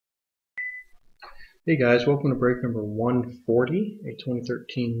Hey guys, welcome to break number 140, a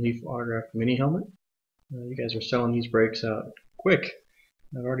 2013 Leaf Autograph Mini Helmet. You guys are selling these breaks out quick.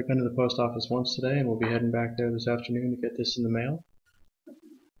 I've already been to the post office once today and we'll be heading back there this afternoon to get this in the mail.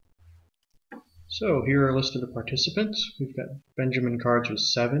 So here are a list of the participants. We've got Benjamin Cards with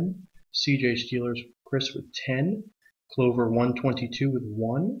 7, CJ Steelers Chris with 10, Clover 122 with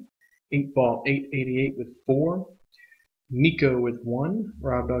 1, 8Ball 888 with 4, Miko with 1,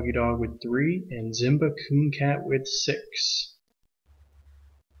 Rob Doggy Dog with 3, and Zimba Coon Cat with 6.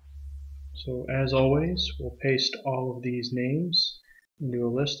 So as always, we'll paste all of these names into a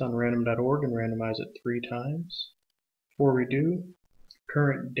list on random.org and randomize it 3 times. Before we do,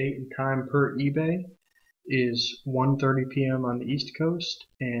 current date and time per eBay is 1:30 p.m. on the East Coast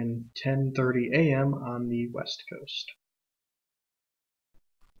and 10:30 a.m. on the West Coast.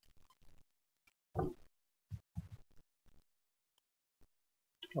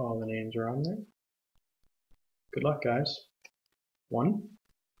 All the names are on there. Good luck, guys. 1.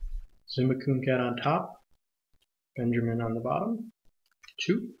 Zimba Coon Cat on top, Benjamin on the bottom.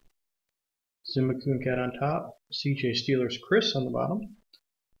 2. Zimba Coon Cat on top, CJ Steelers Chris on the bottom.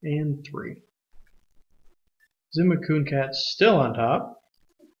 And 3. Zimba Coon Cat still on top,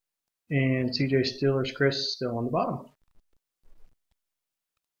 and CJ Steelers Chris still on the bottom.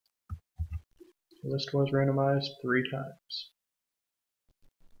 The list was randomized 3 times.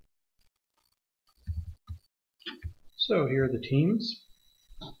 So here are the teams.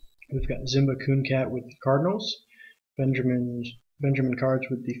 We've got Zimba Coon Cat with the Cardinals, Benjamin Cards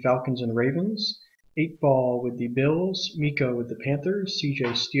with the Falcons and Ravens, 8Ball with the Bills, Miko with the Panthers,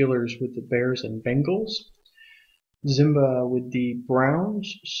 CJ Steelers with the Bears and Bengals, Zimba with the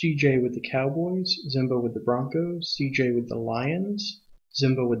Browns, CJ with the Cowboys, Zimba with the Broncos, CJ with the Lions,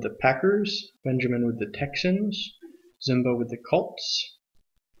 Zimba with the Packers, Benjamin with the Texans, Zimba with the Colts,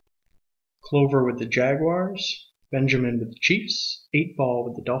 Clover with the Jaguars, Benjamin with the Chiefs, 8Ball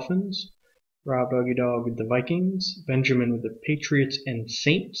with the Dolphins, Rob Doggy Dog with the Vikings, Benjamin with the Patriots and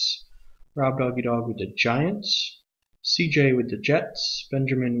Saints, Rob Doggy Dog with the Giants, CJ with the Jets,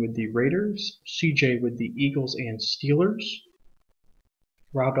 Benjamin with the Raiders, CJ with the Eagles and Steelers,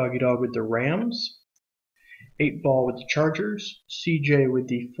 Rob Doggy Dog with the Rams, 8Ball with the Chargers, CJ with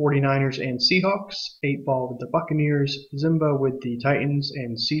the 49ers and Seahawks, 8Ball with the Buccaneers, Zimba with the Titans,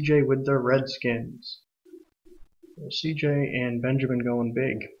 and CJ with the Redskins. CJ and Benjamin going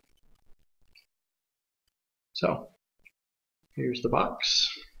big. So, here's the box.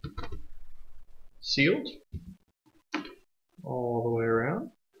 Sealed. All the way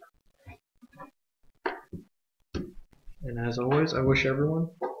around. And as always, I wish everyone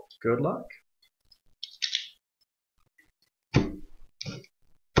good luck.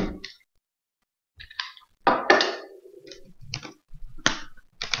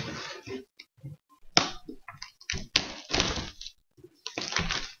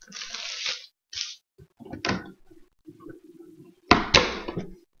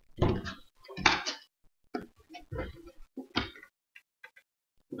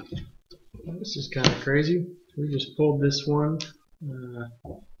 This is kind of crazy. We just pulled this one,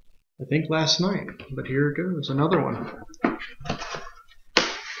 I think last night, but here it goes, another one.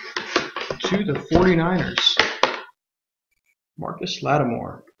 To the 49ers, Marcus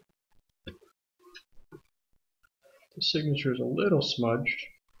Lattimore. The signature is a little smudged.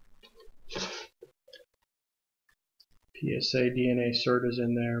 PSA DNA cert is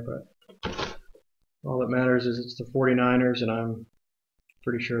in there, but all that matters is it's the 49ers, and I'm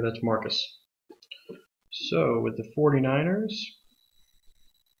pretty sure that's Marcus. So with the 49ers,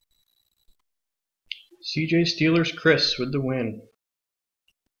 CJ Steelers Chris with the win.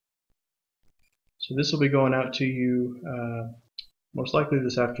 So this will be going out to you most likely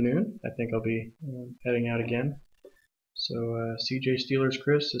this afternoon. I think I'll be heading out again. So CJ Steelers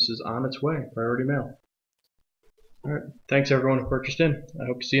Chris, this is on its way, priority mail. Alright, thanks everyone who purchased in. I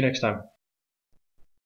hope to see you next time.